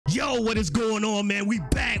Yo, what is going on, man? We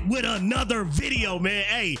back with another video, man.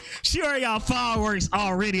 Hey, share y'all fireworks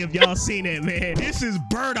already if y'all seen it, man. This is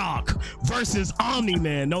Bardock versus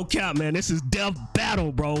Omni-Man. No cap, man. This is death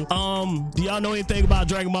battle, bro. Do y'all know anything about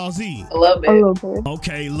Dragon Ball Z? A little bit. A little bit.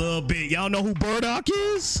 Okay, a little bit. Y'all know who Bardock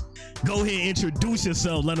is? Go ahead, introduce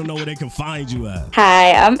yourself. Let them know where they can find you at.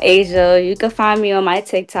 Hi, I'm Asia. You can find me on my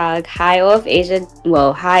TikTok, highofasia,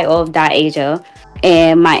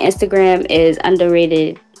 and my Instagram is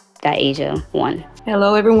underrated.asia1.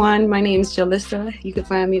 Hello, everyone. My name is Jelissa. You can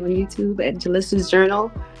find me on YouTube at Jelissa's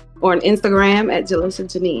Journal or on Instagram at Jelissa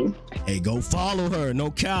Janine. Hey, go follow her. No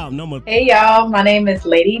cap. Hey, y'all. My name is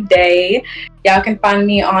Lady Day. Y'all can find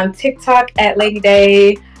me on TikTok at Lady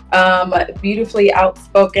Day. Beautifully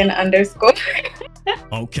outspoken _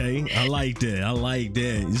 Okay, I like that. I like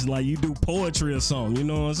that. It's like you do poetry or something. You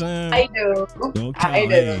know what I'm saying? I do. Okay, I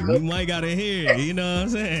do. hey, we might gotta hear it. You know what I'm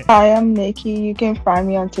saying? Hi, I'm Nikki. You can find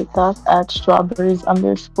me on TikTok at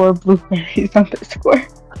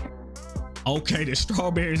strawberries_blueberries_. Okay, the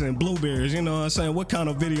strawberries and blueberries. You know what I'm saying? What kind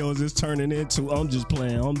of video is this turning into? I'm just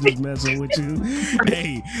playing. I'm just messing with you.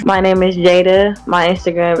 Hey. My name is Jada. My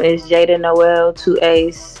Instagram is Jada Noel, 2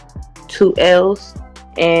 A's, 2 L's.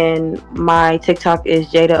 And my TikTok is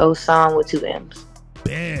Jada Osan with 2 M's.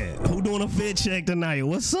 Bad. Who doing a fit check tonight?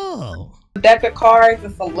 What's up? Deck of cards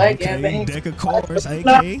and some leggings. Okay, deck of cards.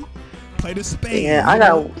 Okay. Play the spade. Yeah, I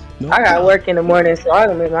got work in the morning, so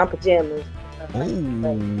I'm in my pajamas. Oh,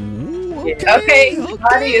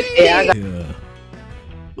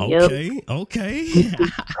 okay. Okay.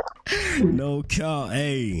 No call.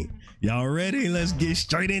 Hey, y'all ready? Let's get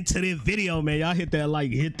straight into this video, man. Y'all hit that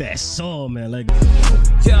like, hit that song, man. Like,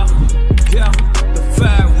 yeah, the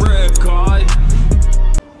fat red card.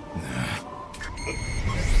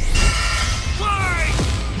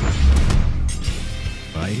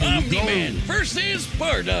 Omni-Man versus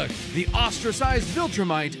Bardock, the ostracized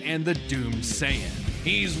Viltrumite and the doomed Saiyan.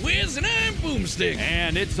 He's Wiz and I'm Boomstick.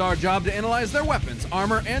 And it's our job to analyze their weapons,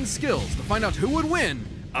 armor, and skills to find out who would win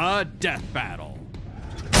a death battle.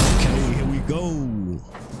 Okay, here we go.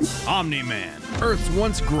 Omni-Man, Earth's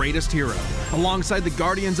once greatest hero. Alongside the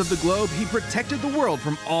Guardians of the Globe, he protected the world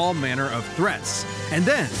from all manner of threats. And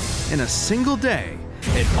then, in a single day,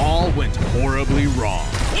 it all went horribly wrong.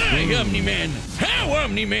 Why Omni-Man? How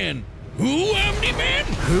Omni-Man? Who Omni-Man?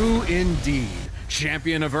 Who indeed?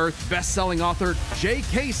 Champion of Earth, best-selling author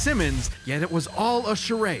J.K. Simmons, yet it was all a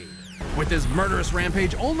charade, with his murderous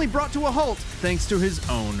rampage only brought to a halt thanks to his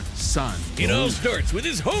own son. It all starts with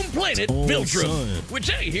his home planet, Viltrum, which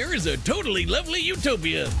I hear is a totally lovely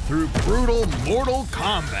utopia. Through brutal mortal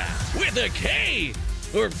combat. With a K!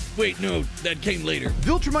 Or, wait, no, that came later.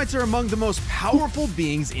 Viltrumites are among the most powerful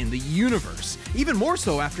beings in the universe, even more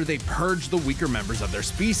so after they purge the weaker members of their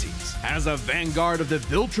species. As a vanguard of the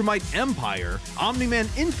Viltrumite Empire, Omni-Man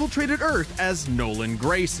infiltrated Earth as Nolan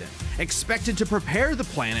Grayson, expected to prepare the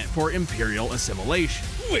planet for Imperial assimilation.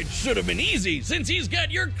 Which should have been easy, since he's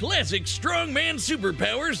got your classic strongman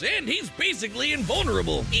superpowers and he's basically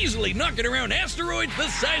invulnerable, easily knocking around asteroids the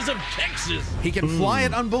size of Texas. He can fly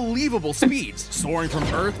at unbelievable speeds, soaring from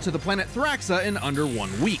Earth to the planet Thraxa in under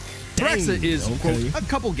 1 week. Thraxa is, quote, a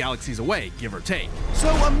couple galaxies away, give or take, so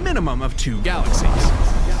a minimum of 2 galaxies.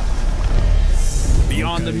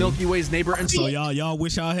 Beyond the Milky Way's neighbor and so y'all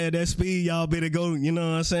wish y'all had that speed. Y'all better go, you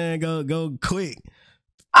know what I'm saying? Go quick.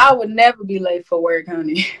 I would never be late for work,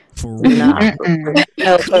 honey. For real.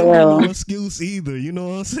 No, for real. No excuse either. You know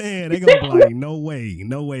what I'm saying? They gonna be like, no way. I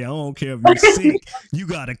don't care if you're sick. You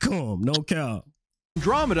gotta come. No cap.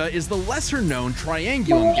 Andromeda is the lesser-known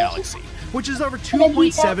Triangulum galaxy, which is over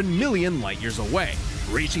 2.7 million light-years away.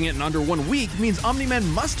 Reaching it in under 1 week means Omni-Man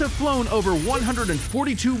must have flown over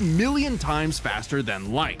 142 million times faster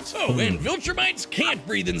than light. Oh, and Viltrumites can't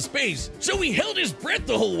breathe in space, so he held his breath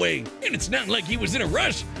the whole way. And it's not like he was in a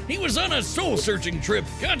rush. He was on a soul-searching trip,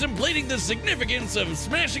 contemplating the significance of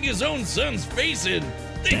smashing his own son's face in.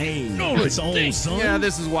 Dang, his own son? Yeah,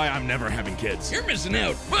 this is why I'm never having kids. You're missing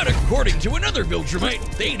out. But according to another Viltrumite,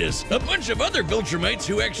 Thetis, a bunch of other Viltrumites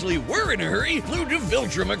who actually were in a hurry flew to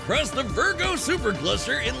Viltrum across the Virgo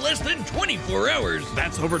supercluster in less than 24 hours.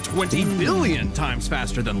 That's over 20 billion times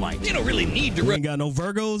faster than light. You don't really need to ain't got no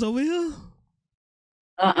Virgos over here?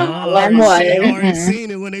 I already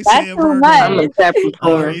seen it when they said Virgo. I'm a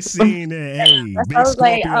Capricorn. Already seen it. Hey, big I was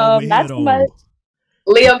like, that's too much.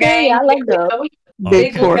 Leo gang. I like the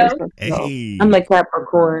Big Taurus. Hey. I'm a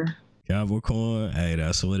Capricorn. Capricorn, hey,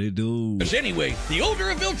 that's what it do. Anyway, the older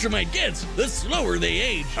a Viltrumite gets, the slower they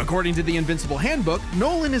age. According to the Invincible handbook,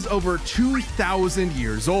 Nolan is over 2,000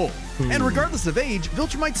 years old. And regardless of age,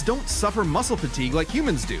 Viltrumites don't suffer muscle fatigue like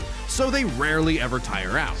humans do, so they rarely ever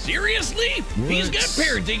tire out. Seriously? He's got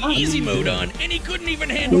parenting easy mode on, and he couldn't even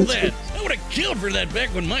handle that. I would have killed for that back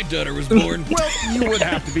when my daughter was born. Well, you would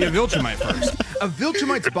have to be a Viltrumite first. A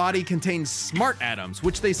Viltrumite's body contains smart atoms,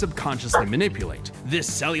 which they subconsciously manipulate.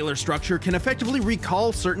 This cellular structure can effectively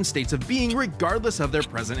recall certain states of being regardless of their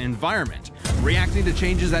present environment, reacting to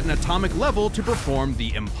changes at an atomic level to perform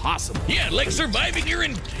the impossible. Yeah, like surviving your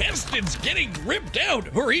intestines getting ripped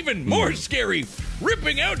out, or even more scary,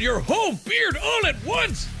 ripping out your whole beard all at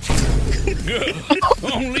once.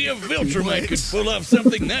 Only a Viltrumite could pull off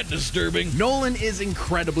something that disturbing. Nolan is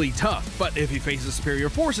incredibly tough, but if he faces superior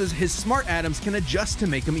forces, his smart atoms can adjust to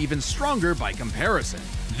make him even stronger by comparison.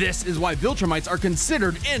 This is why Viltrumites are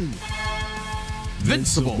considered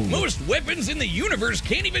invincible. Most weapons in the universe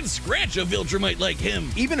can't even scratch a Viltrumite like him.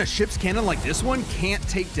 Even a ship's cannon like this one can't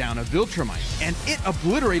take down a Viltrumite, and it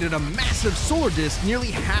obliterated a massive solar disk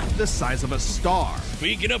nearly half the size of a star.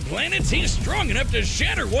 Speaking of planets, he's strong enough to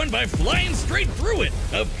shatter one by flying straight through it.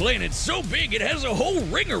 A planet so big it has a whole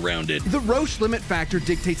ring around it. The Roche limit factor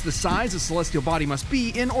dictates the size a celestial body must be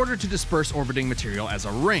in order to disperse orbiting material as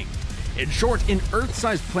a ring. In short, an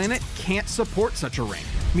Earth-sized planet can't support such a ring,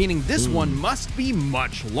 meaning this one must be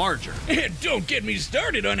much larger. And don't get me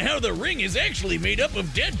started on how the ring is actually made up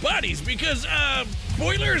of dead bodies because,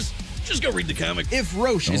 spoilers? Just go read the comic. If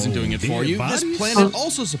Roche isn't doing it for you, this planet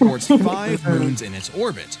also supports 5 moons in its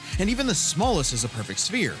orbit, and even the smallest is a perfect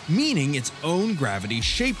sphere, meaning its own gravity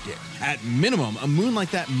shaped it. At minimum, a moon like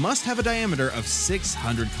that must have a diameter of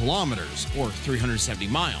 600 kilometers, or 370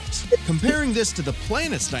 miles. Comparing this to the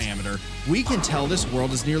planet's diameter, we can tell this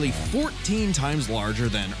world is nearly 14 times larger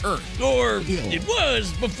than Earth. Or it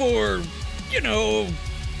was before, you know,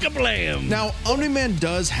 kablam. Now, Omni-Man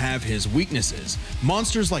does have his weaknesses.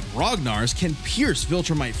 Monsters like Ragnar's can pierce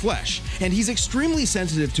Viltrumite flesh, and he's extremely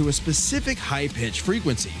sensitive to a specific high-pitched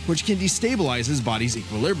frequency, which can destabilize his body's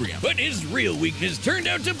equilibrium. But his real weakness turned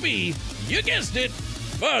out to be, you guessed it,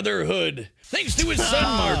 fatherhood. Thanks to his son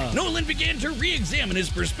Mark, Nolan began to re-examine his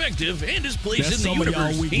perspective and his place in the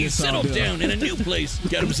universe. He settled down in a new place,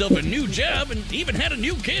 got himself a new job, and even had a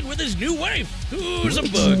new kid with his new wife, who's a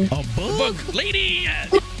bug. A bug? Lady,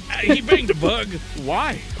 he banged a bug.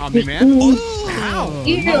 Why, Omni-Man? How?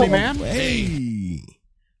 Omni-Man? Hey,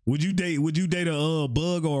 would you date a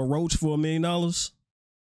bug or a roach for $1 million?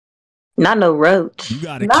 Not no roach. You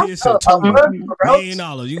gotta kiss it too. $1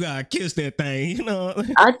 million. You gotta kiss that thing. You know.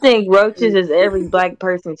 I think roaches is every black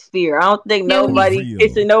person's fear. I don't think nobody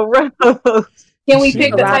kissing no roach. Can we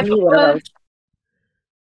pick the type of bug?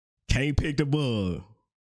 Can't pick the bug.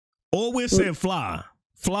 Or we said fly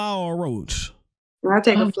or roach. I'll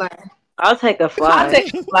take a fly. I'll take a fly. I'll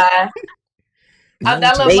take a fly.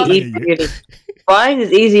 Flies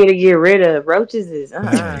is easier to get rid of. Roaches is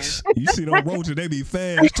You see them roaches, they be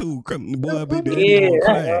fast too. Boy, be on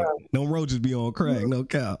crack. Them roaches be on crack, no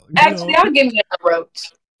cow. Actually, I'll give me a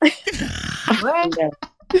roach. What?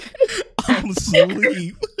 I'm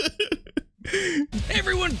asleep.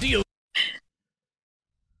 Everyone deals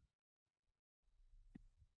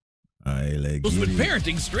with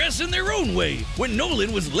parenting stress in their own way. When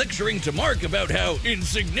Nolan was lecturing to Mark about how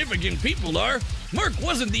insignificant people are, Mark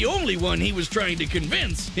wasn't the only one he was trying to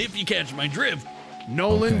convince, if you catch my drift.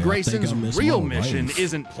 Nolan Grayson's real mission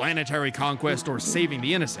isn't planetary conquest or saving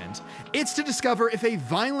the innocent. It's to discover if a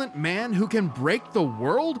violent man who can break the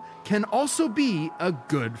world can also be a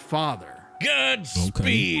good father.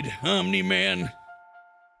 Godspeed, Omni-Man.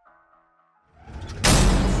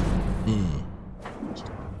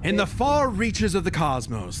 In the far reaches of the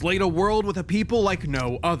cosmos laid a world with a people like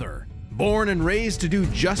no other, born and raised to do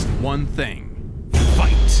just one thing: fight.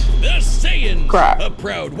 The Saiyans, a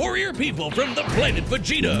proud warrior people from the planet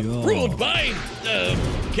Vegeta, ruled by,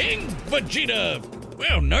 King Vegeta.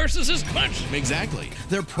 Well, narcissist punch. Exactly.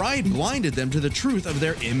 Their pride blinded them to the truth of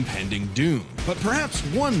their impending doom. But perhaps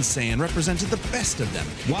one Saiyan represented the best of them,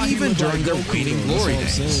 even during their waning glory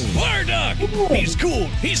days. Bardock! He's cool,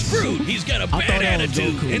 he's rude, he's got a bad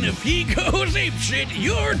attitude, and if he goes apeshit,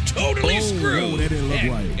 you're totally screwed. That didn't look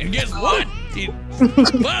right. And guess what? He's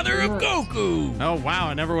father of Goku. Oh wow,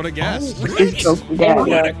 I never would have guessed. What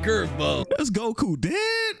a curveball. That's Goku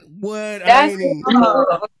dead? What?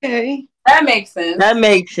 Okay. That makes sense. That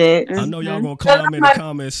makes sense. I know y'all gonna climb in the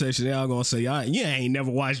comment section. Y'all gonna say, "You ain't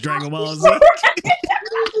never watched Dragon Ball Z."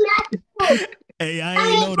 Hey, I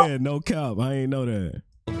ain't know that. No cap. I ain't know that.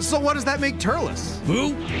 So what does that make Turles?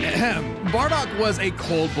 Who? Bardock was a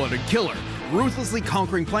cold-blooded killer, ruthlessly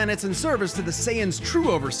conquering planets in service to the Saiyans'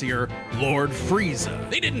 true overseer, Lord Frieza.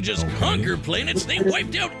 They didn't just conquer planets, they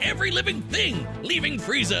wiped out every living thing, leaving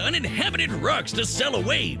Frieza uninhabited rocks to sell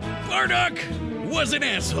away. Bardock was an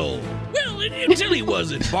asshole. Well, until he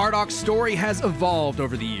wasn't. Bardock's story has evolved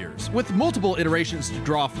over the years, with multiple iterations to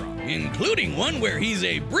draw from. Including one where he's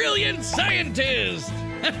a brilliant scientist.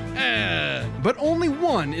 But only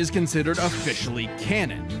one is considered officially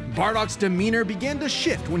canon. Bardock's demeanor began to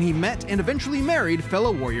shift when he met and eventually married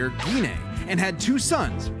fellow warrior Guinea, and had 2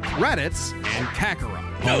 sons, Raditz and Kakarot.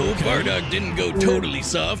 No, Bardock didn't go totally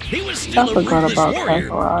soft. He was still a ruthless warrior.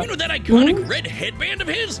 You know that iconic red headband of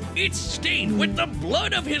his? It's stained with the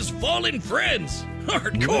blood of his fallen friends.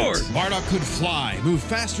 Hardcore! Bardock could fly, move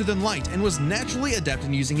faster than light, and was naturally adept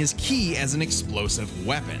in using his ki as an explosive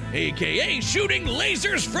weapon. AKA shooting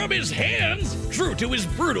lasers from his hands! True to his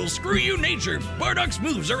brutal screw-you nature, Bardock's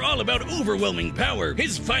moves are all about overwhelming power.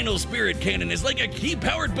 His final spirit cannon is like a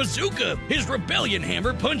ki-powered bazooka. His rebellion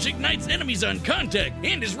hammer punch ignites enemies on contact,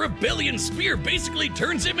 and his rebellion spear basically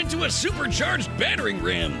turns him into a supercharged battering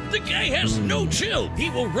ram. The guy has no chill.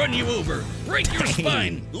 He will run you over, break your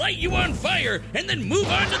spine, light you on fire, and then move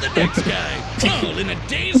on to the next guy. All in a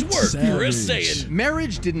day's work for a Saiyan.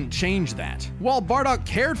 Marriage didn't change that. While Bardock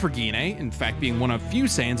cared for Guinea, in fact being one of few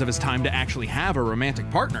Saiyans of his time to actually have a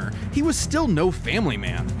romantic partner, he was still no family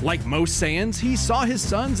man. Like most Saiyans, he saw his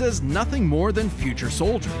sons as nothing more than future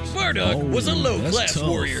soldiers. Bardock was a low-class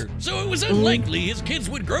warrior, so it was unlikely his kids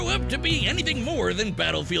would grow up to be anything more than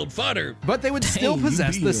battlefield fodder. But they would still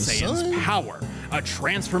possess the Saiyans' power, a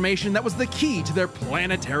transformation that was the key to their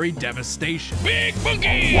planetary devastation. Big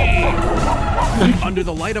Monkey! Under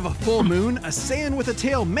the light of a full moon, a Saiyan with a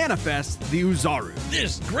tail manifests the Uzaru.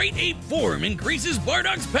 This great ape form increases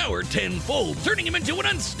Bardock's power tenfold, turning him into an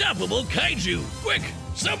unstoppable kaiju. Quick,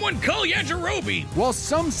 someone call Yajirobe! While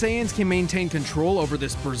some Saiyans can maintain control over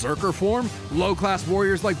this berserker form, low-class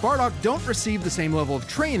warriors like Bardock don't receive the same level of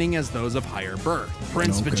training as those of higher birth.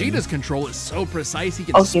 Prince Vegeta's control is so precise he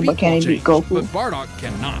can speak but can he beat Goku? but Bardock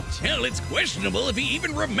cannot. Hell, it's questionable if he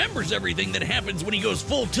even remembers everything that happens when he goes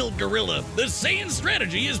full tilt gorilla. The Saiyan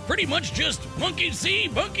strategy is pretty much just monkey see,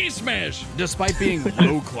 monkey smash. Despite being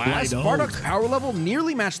low-class, Bardock's power level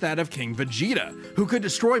nearly matched that of King Vegeta, who could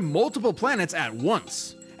destroy multiple planets at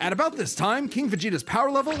once. At about this time, King Vegeta's power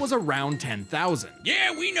level was around 10,000.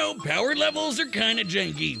 Yeah, we know power levels are kinda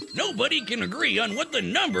janky. Nobody can agree on what the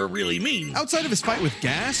number really means. Outside of his fight with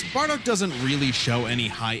Gas, Bardock doesn't really show any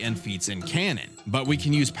high-end feats in canon, but we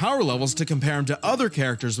can use power levels to compare him to other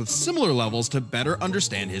characters with similar levels to better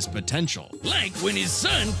understand his potential. Like when his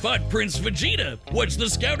son fought Prince Vegeta. What's the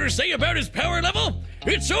scouter say about his power level?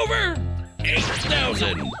 It's over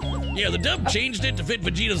 8,000. Yeah, the dub changed it to fit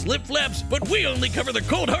Vegeta's lip flaps, but we only cover the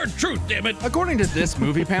cold hard truth, damn it. According to this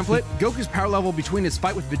movie pamphlet, Goku's power level between his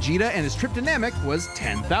fight with Vegeta and his trip to Namek was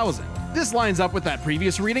 10,000. This lines up with that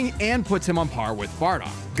previous reading and puts him on par with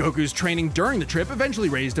Bardock. Goku's training during the trip eventually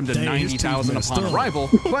raised him to 90,000 upon arrival,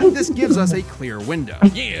 but this gives us a clear window.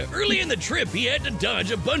 Yeah, early in the trip, he had to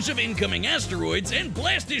dodge a bunch of incoming asteroids and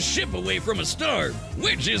blast his ship away from a star,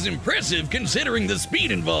 which is impressive considering the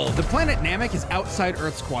speed involved. The planet Namek is outside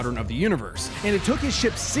Earth's quadrant of the universe, and it took his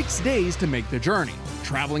ship 6 days to make the journey.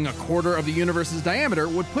 Traveling a quarter of the universe's diameter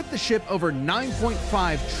would put the ship over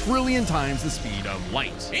 9.5 trillion times the speed of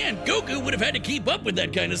light. And Goku would have had to keep up with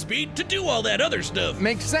that kind of speed to do all that other stuff.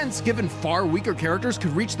 Makes sense given far weaker characters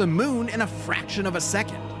could reach the moon in a fraction of a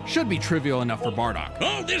second. Should be trivial enough for Bardock.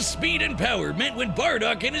 All this speed and power meant when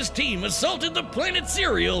Bardock and his team assaulted the planet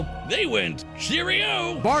Cereal, they went,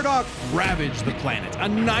 cheerio! Bardock ravaged the planet,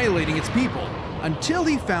 annihilating its people, until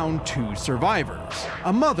he found 2 survivors,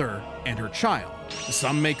 a mother and her child.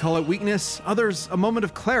 Some may call it weakness, others a moment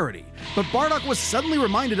of clarity, but Bardock was suddenly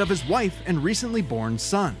reminded of his wife and recently born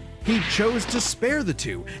son. He chose to spare the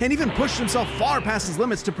 2, and even pushed himself far past his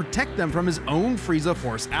limits to protect them from his own Frieza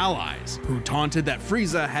Force allies, who taunted that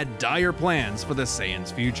Frieza had dire plans for the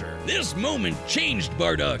Saiyans' future. This moment changed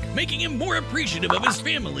Bardock, making him more appreciative of his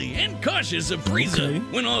family and cautious of Frieza.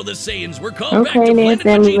 When all the Saiyans were called back to Planet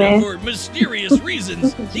Vegeta for mysterious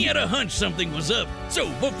reasons, he had a hunch something was up. So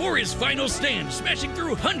before his final stand, smashing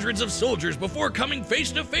through hundreds of soldiers before coming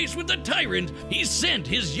face to face with the tyrant, he sent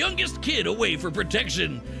his youngest kid away for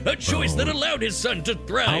protection. A choice that allowed his son to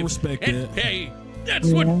thrive. I respect and that. Hey,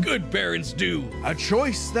 that's what good parents do. A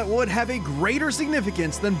choice that would have a greater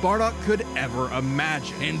significance than Bardock could ever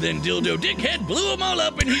imagine. And then Dildo Dickhead blew them all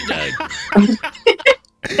up and he died.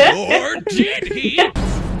 Or did he?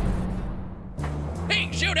 Hey,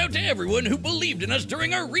 show shout out to everyone who believed in us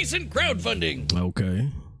during our recent crowdfunding. Okay.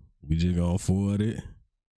 We just gonna forward it.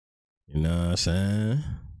 You know what I'm saying?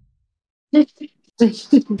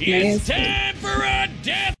 It's time for a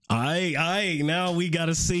death. Alright, now we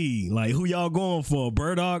gotta see. Like, who y'all going for?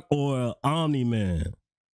 Bardock or Omni-Man?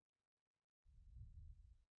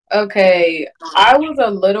 Okay, I was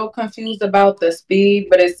a little confused about the speed,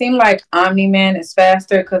 but it seemed like Omni-Man is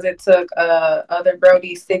faster because it took other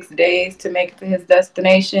Brody 6 days to make it to his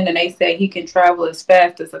destination, and they say he can travel as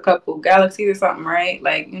fast as a couple galaxies or something, right?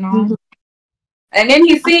 Like, you know. Mm-hmm. And then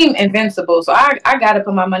he seemed invincible, so I gotta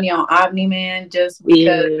put my money on Omni-Man just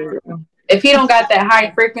because if he don't got that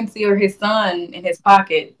high frequency or his son in his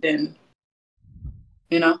pocket, then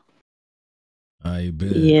you know. I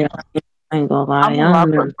bet. Yeah. I ain't gonna lie.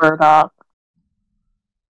 I'm gonna Bardock.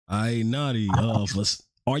 I naughty.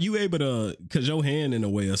 Are you able to? Cause your hand in the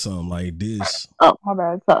way or something like this. Oh my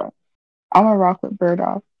bad. Sorry. I'm gonna rock with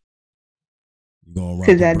Bardock. You gonna rock?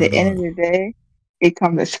 Because at the end of the day, it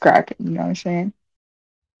comes to scrapping. You know what I'm saying?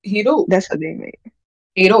 He do. That's what they made.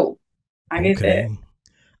 He do. I get that.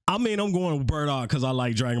 I mean, I'm going with Bardock because I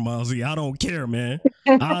like Dragon Ball Z. I don't care, man.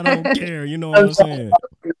 I don't care. You know what I'm saying?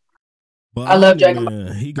 But I love Dragon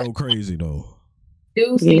Ball. He go crazy though.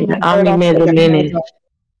 Yeah, Omni-Man a minute.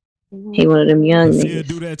 He one of them young niggas. He'll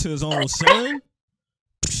do that to his own son.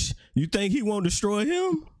 You think he won't destroy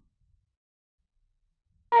him?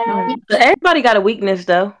 Everybody got a weakness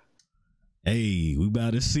though. Hey, we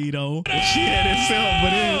about to see though. She had herself,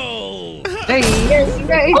 but hey,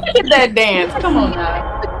 look at that dance. Come on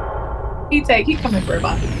now. He coming for a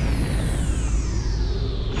body.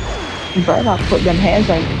 Bardock put them hands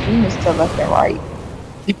on your penis to left and right.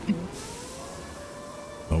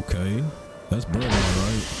 Okay, that's Bardock,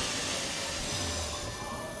 right?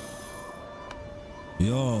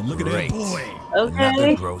 Yo, look at that boy. Okay.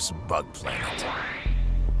 Another gross bug planet.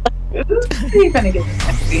 He's gonna get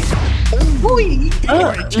nasty. You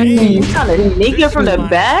trying to sneak it from the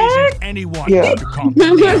back? Anyone yeah. to calm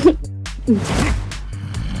down.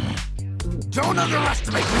 Don't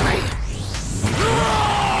underestimate me.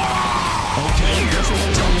 Okay, that's what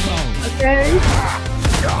I'm talking about. Okay.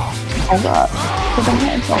 Oh God. Put them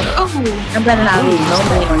hands on it. I better not lose no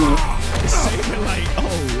more on this.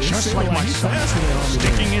 Just like my son,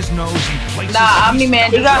 sticking his nose in places. Nah,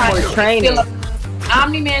 Omni-Man. He got more training.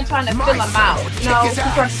 Omni-Man trying to fill him out. No, he's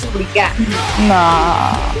trying to see what he got.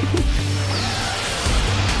 Nah.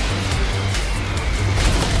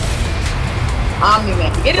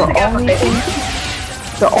 Omni-Man. Get it together, baby.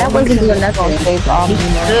 That wasn't doing nothing. Save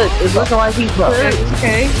Omni-Man. It's looking like he's good.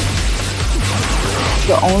 Okay.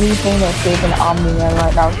 The only thing that's saving Omni-Man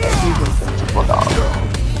right now is that he's invincible, dog.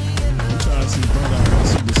 I'm trying to see Bardock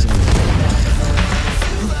Super Saiyan.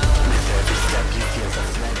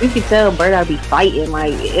 You can tell Bardock be fighting.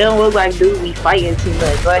 Like, it don't look like dude be fighting too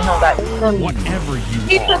much. But he don't got whatever you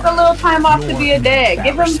He took a little time off to be a dad.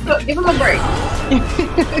 Give him a break.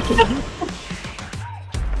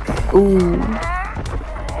 Ooh.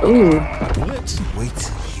 Ooh. What? Wait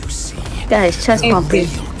till you see. Got his chest pumping.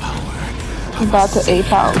 He's about to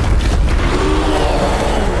ape out.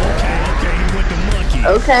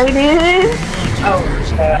 Okay then. Oh,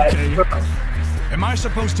 God. Am I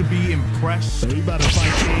supposed to be impressed? So you about to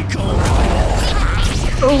fight King Kong?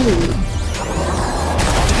 Ooh.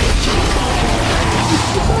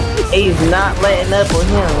 He's not letting up on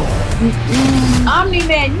him.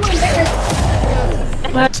 Omni-Man, you embarrassed.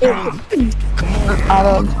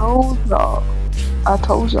 I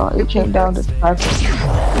told y'all it came down to practice.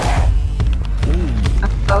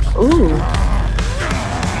 Ooh.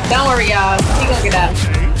 Don't worry, y'all. He gonna get out.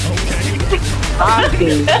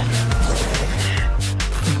 Okay.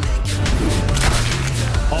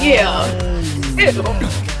 Yeah. Ew.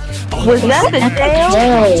 Was that the tail?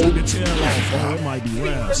 Oh, it might be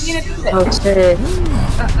rough. Oh shit.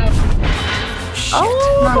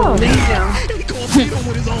 Oh. He gonna beat him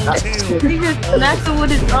with his own tail. He just smacked him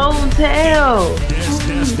with his own tail.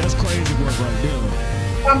 That's crazy work right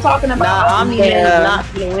there. I'm talking about. Nah, Omni-Man is not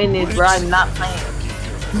gonna win this, bro. I'm not playing.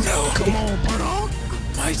 No, come on, Bardock.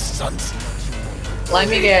 My son's. Let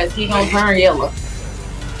me guess. He gonna turn yellow.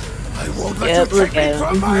 I won't let you take me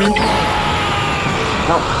from my home.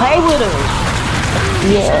 Don't play with him.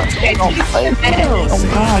 Yeah, don't play with him. Oh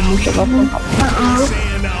God, you should love him.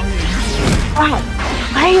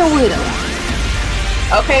 Playing with him.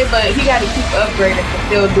 Okay, but he gotta keep upgrading to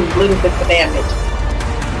still do little bits of damage.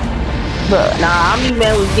 But nah,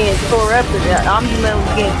 Omni-Man was getting tore up and that Omni-Man was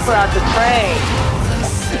getting put out the train.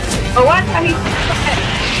 But why not he?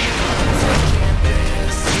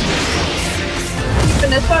 He's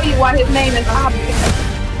gonna tell you why his name is Omni.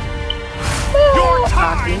 Your time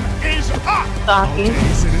time is up. Talking. Okay,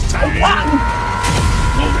 he said it's time.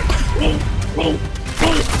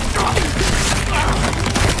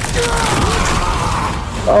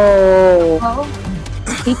 Oh.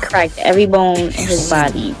 He cracked every bone in his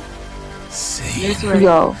body.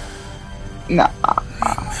 Yo. Nah.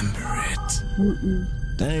 Remember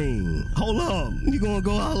it. Dang. Hold up. You gonna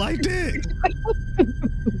go out like that?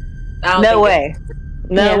 No way.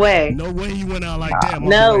 No way. No way you went out like that, my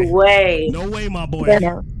No boy. way. No way, my boy.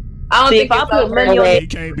 No. I don't See, think if I it's put over. money on He it,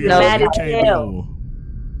 can't be no, over. mad He as can't be hell. over.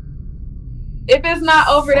 If it's not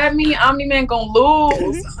over, that means Omni-Man gonna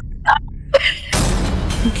lose.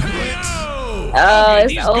 Oh,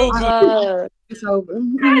 it's These go over. It's over.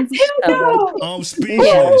 I'm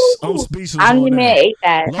speechless. I'm speechless on Omni-Man that. ate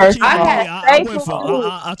that. Low-key, First of I all. went for,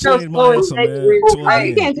 I changed my answer, man.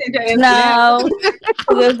 You can't change your answer. No.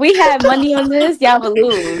 If we had money on this, y'all would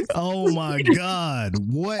lose. Oh my God.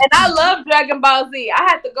 What? And I love Dragon Ball Z. I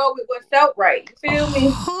had to go with what felt right. You feel me?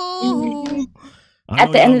 Oh.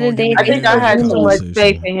 At the end of the day, I think I had too much conversation.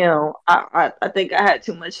 faith in him. I think I had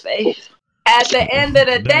too much faith. At the end of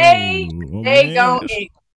the day, Dang, they man. gon'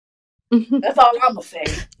 eat. That's all I'm gonna say.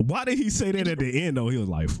 Why did he say that at the end though? He was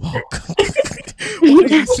like, fuck. Why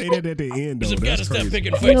did he say that at the end though? You've got to That's stop crazy.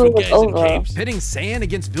 picking fights with guys in capes. Pitting Saiyan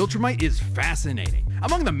against Viltrumite is fascinating.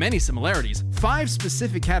 Among the many similarities, 5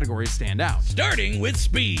 specific categories stand out. Starting with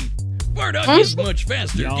speed. Bardock is much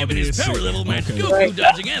faster, Y'all given his did power see. level match Okay. Goku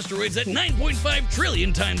dodging asteroids at 9.5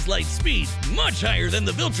 trillion times light speed, much higher than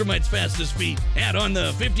the Viltrumite's fastest speed. Add on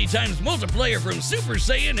the 50 times multiplier from Super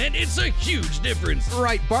Saiyan, and it's a huge difference.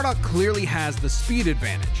 Right, Bardock clearly has the speed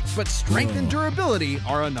advantage, but strength and durability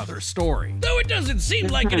are another story. Though it doesn't seem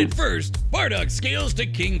like it at first, Bardock scales to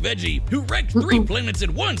King Veggie, who wrecked 3 planets at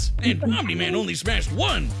once, and Omni-Man only smashed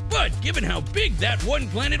 1. But given how big that one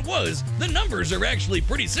planet was, the numbers are actually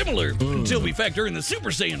pretty similar. Until we factor in the Super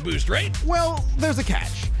Saiyan boost, right? Well, there's a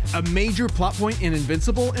catch. A major plot point in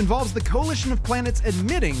Invincible involves the coalition of planets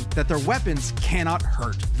admitting that their weapons cannot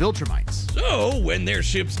hurt Viltrumites. So, when their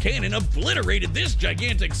ship's cannon obliterated this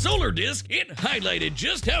gigantic solar disk, it highlighted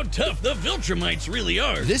just how tough the Viltrumites really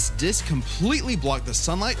are. This disk completely blocked the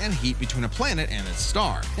sunlight and heat between a planet and its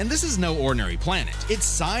star. And this is no ordinary planet. Its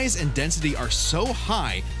size and density are so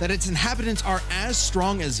high that its inhabitants are as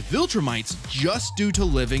strong as Viltrumites just due to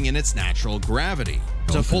living in its natural gravity.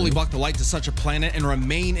 To fully block the light to such a planet and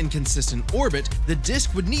remain in consistent orbit, the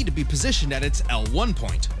disk would need to be positioned at its L1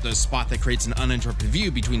 point, the spot that creates an uninterrupted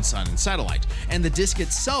view between sun and satellite, and the disk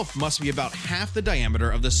itself must be about half the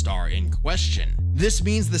diameter of the star in question. This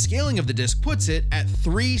means the scaling of the disk puts it at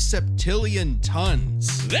 3 septillion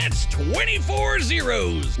tons. That's 24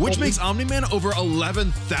 zeros! Which makes Omni-Man over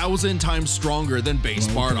 11,000 times stronger than base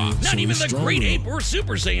Bardock. Not even the Great Ape or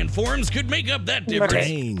Super Saiyan forms could make up that difference.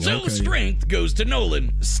 Dang, So okay. strength goes to Nolan.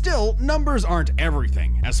 Still, numbers aren't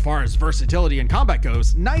everything. As far as versatility and combat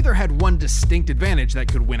goes, neither had one distinct advantage that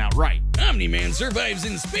could win outright. Omni-Man survives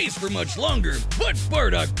in space for much longer, but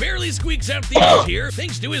Bardock barely squeaks out the edge here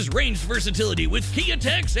thanks to his ranged versatility with key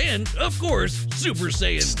attacks and, of course, Super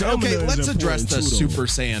Saiyan. Okay, is let's address important the too, though. Super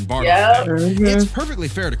Saiyan Bardock. Yeah. It's perfectly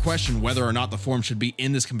fair to question whether or not the form should be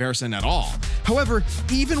in this comparison at all. However,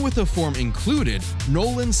 even with the form included,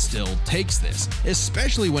 Nolan still takes this,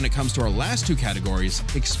 especially when it comes to our last 2 categories,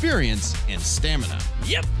 experience and stamina.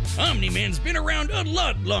 Yep, Omni-Man's been around a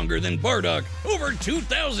lot longer than Bardock, over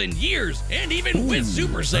 2,000 years, and even with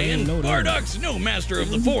Super Saiyan, didn't know that. Bardock's no master of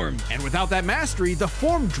the form. And without that mastery, the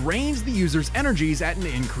form drains the user's energies at an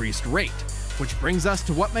increased rate. Which brings us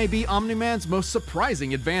to what may be Omni-Man's most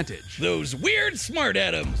surprising advantage. Those weird smart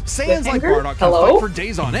atoms. Saiyans like Cliffhanger? Bardock can Hello? fight for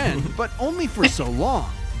days on end, but only for so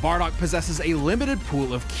long. Bardock possesses a limited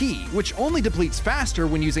pool of ki, which only depletes faster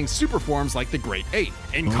when using super forms like the Great Ape.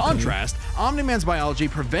 In contrast, Omni-Man's biology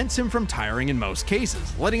prevents him from tiring in most cases,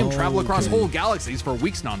 letting him travel across whole galaxies for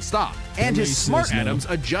weeks non-stop. And his makes smart sense now. atoms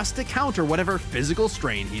adjust to counter whatever physical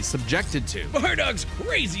strain he's subjected to. Bardock's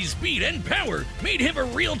crazy speed and power made him a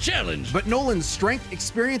real challenge. But Nolan's strength,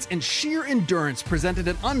 experience, and sheer endurance presented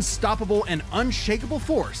an unstoppable and unshakable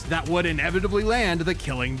force that would inevitably land the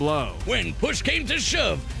killing blow. When push came to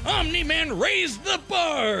shove, Omni-Man raised the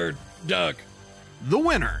bar. Duck. The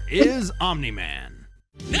winner is Omni-Man.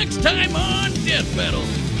 Next time on Death Battle.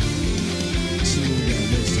 See what we got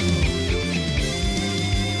next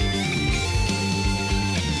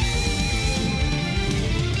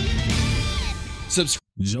time.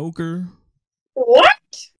 Joker. What?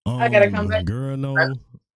 I gotta come back. Girl, no.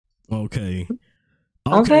 Okay.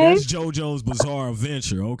 Okay. That's JoJo's Bizarre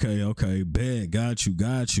Adventure. Okay. Bet. Got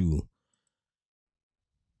you.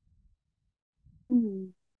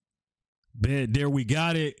 Bet there we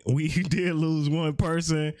got it. We did lose one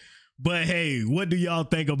person. But hey, what do y'all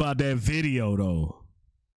think about that video though?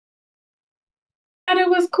 And it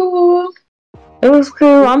was cool. It was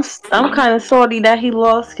cool. I'm kind of salty that he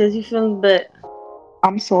lost because you feel me, but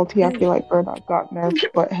I'm salty. I feel like Bardock got nerfed,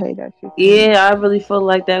 but hey, that's just yeah, I really feel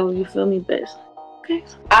like that when you feel me, but okay.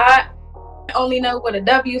 I only know what a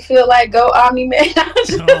W feel like. Go Omni-Man.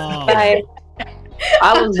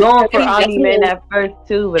 I was going for Omni-Man at first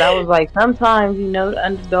too, but I was like, sometimes you know the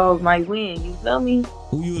underdog might win. You feel me?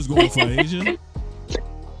 Who you was going for, Asia?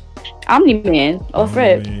 Omni-Man or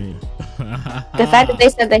Fred. The fact that they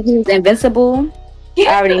said that he was invincible,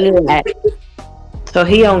 I already knew that. So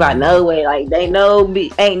he don't got no way. Like they ain't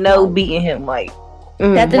no beating him. Like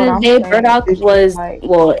at the end of the day, Bardock was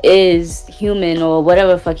is human or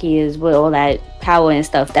whatever the fuck he is with all that power and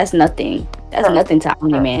stuff. That's nothing. That's nothing to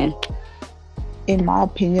Omni-Man. In my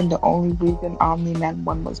opinion, the only reason Omni-Man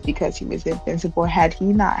won was because he was invincible. Had he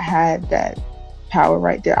not had that power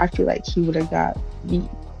right there, I feel like he would have got beat.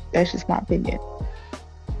 That's just my opinion.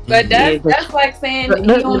 But that's like saying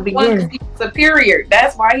he only won because he was superior.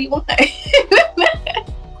 That's why he won.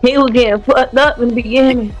 He was getting fucked up in the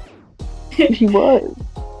beginning. He was.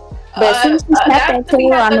 But as soon as he snapped that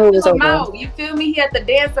tool, I knew it was over. You feel me? He had to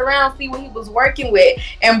dance around, see what he was working with.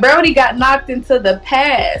 And Brody got knocked into the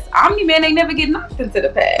past. Omni-Man ain't never get knocked into the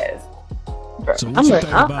past. So what you think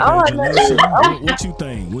about that, Jelissa? What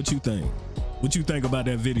you think? What you think about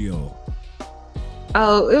that video?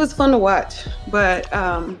 Oh, it was fun to watch, but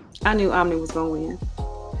I knew Omni was gonna win.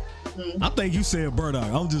 I think you said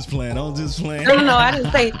Bardock. I'm just playing. No, I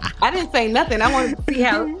didn't say nothing. I wanted to see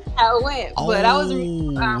how it went. But I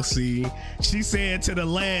was see, she said to the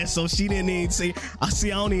last, so she didn't even say. I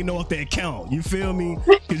don't even know if that count. You feel me?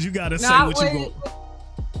 Because you gotta say what you go.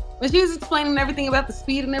 When she was explaining everything about the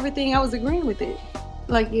speed and everything, I was agreeing with it.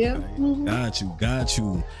 Like, yeah. Got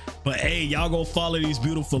you. But hey, y'all go follow these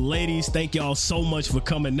beautiful ladies. Thank y'all so much for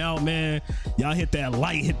coming out, man. Y'all hit that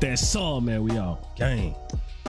like, hit that sub, man. We all gang.